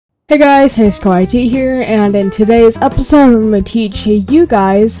Hey guys, TonyskalYT here, and in today's episode I'm going to teach you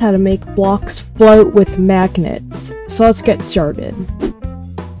guys how to make blocks float with magnets. So let's get started.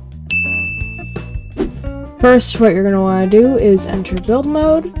 First, what you're going to want to do is enter build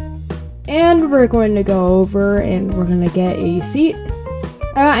mode, and we're going to go over and we're going to get a seat.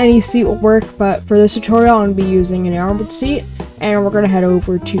 Any seat will work, but for this tutorial I'm going to be using an armored seat, and we're going to head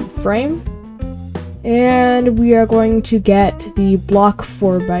over to frame. And we are going to get the block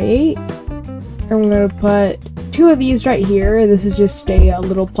 4x8. And we're going to put two of these right here. This is just a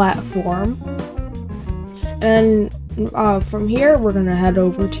little platform. And from here, we're going to head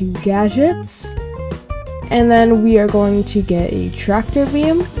over to gadgets. And then we are going to get a tractor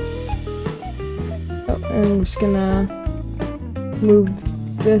beam. And I'm just going to move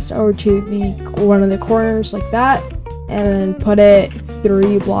this over to one of the corners like that. And then put it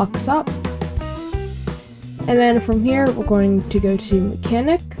 3 blocks up. And then from here, we're going to go to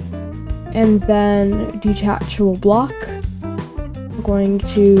mechanic, and then detachable block. We're going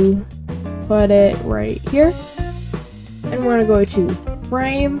to put it right here, and we're going to go to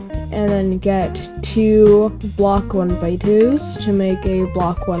frame, and then get 2 block 1x2s to make a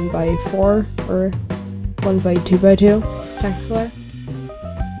block 1x4, or 1x2x2, technically.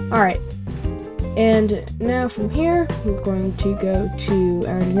 Alright. And now from here, we're going to go to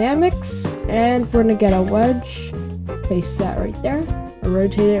aerodynamics, and we're going to get a wedge, place that right there, or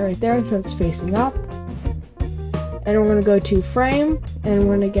rotate it right there so it's facing up. And we're going to go to frame, and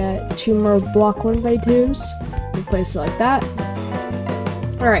we're going to get 2 more block 1x2s, and place it like that.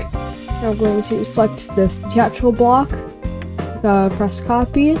 Alright, now we're going to select this detachable block, press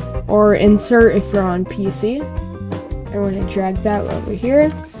copy, or insert if you're on PC, and we're going to drag that over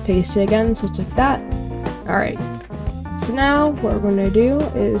here. Paste it again, so it's like that. Alright, so now what we're going to do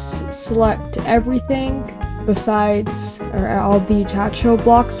is select everything besides, or all the detachable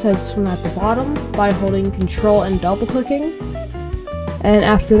blocks as from at the bottom by holding Control and double clicking. And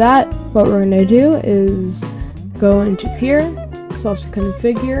after that, what we're going to do is go into here, select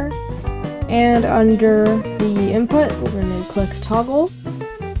configure, and under the input, we're going to click toggle,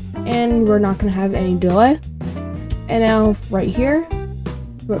 and we're not going to have any delay. And now right here,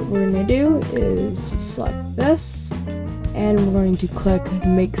 what we're going to do is select this, and we're going to click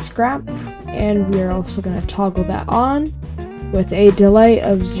make scrap, and we are also going to toggle that on with a delay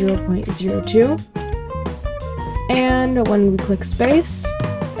of 0.02. And when we click space,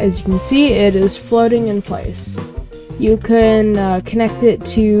 as you can see, it is floating in place. You can connect it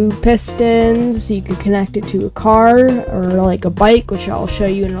to pistons, you can connect it to a car or like a bike, which I'll show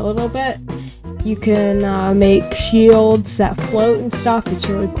you in a little bit. You can make shields that float and stuff. It's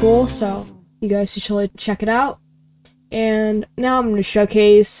really cool, so you guys should totally check it out. And now I'm going to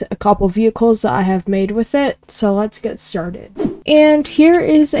showcase a couple vehicles that I have made with it, so let's get started. And here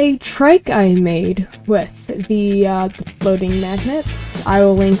is a trike I made with the floating magnets. I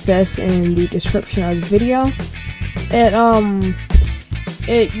will link this in the description of the video.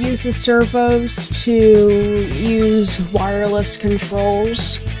 It uses servos to use wireless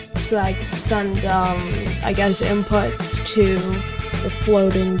controls, so I can send, I guess, inputs to the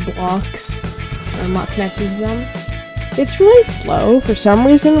floating blocks. I'm not connecting to them. It's really slow for some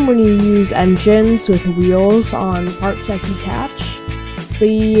reason when you use engines with wheels on parts that detach.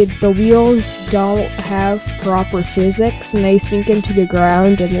 The wheels don't have proper physics, and they sink into the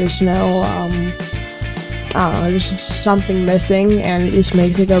ground, and there's no, I don't know, there's just something missing, and it just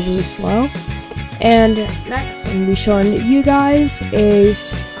makes it go really slow. And next, I'm going to be showing you guys a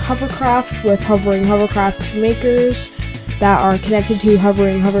hovercraft with hovering hovercraft makers that are connected to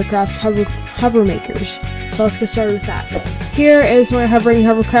hovering hovercraft hover makers. So let's get started with that. Here is my hovering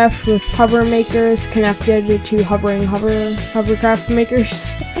hovercraft with hover makers connected to hovering hovercraft makers.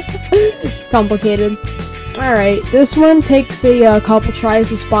 It's complicated. Alright, this one takes a couple tries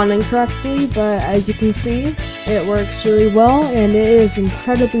to spawn in correctly, but as you can see, it works really well, and it is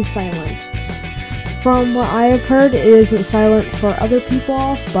incredibly silent. From what I have heard, it isn't silent for other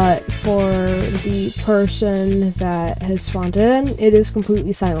people, but for the person that has spawned in, it is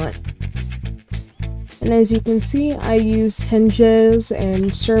completely silent. And as you can see, I use hinges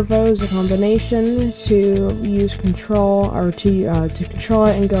and servos, a combination, to use control, or to control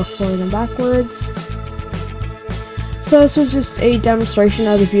it and go forward and backwards. So this was just a demonstration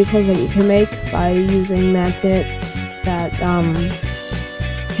of the vehicles that you can make by using magnets that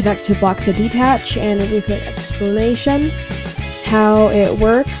connect to blocks that detach. And a really quick explanation. How it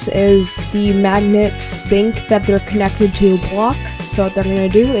works is the magnets think that they're connected to a block. So what they're going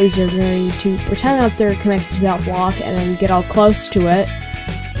to do is they're going to pretend that they're connected to that block and then get all close to it,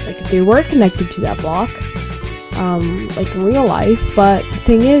 like if they were connected to that block. like in real life, but the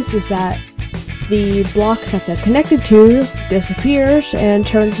thing is that the block that they're connected to disappears and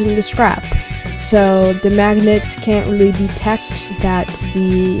turns into scrap. So the magnets can't really detect that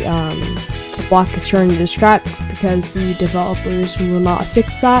the block is turned into scrap because the developers will not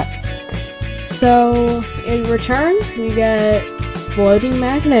fix that. So in return, we get floating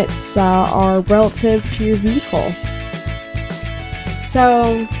magnets that are relative to your vehicle.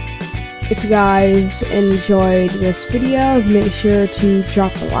 So if you guys enjoyed this video, make sure to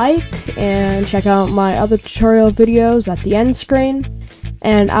drop a like and check out my other tutorial videos at the end screen.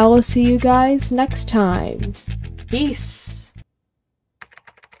 And I will see you guys next time. Peace!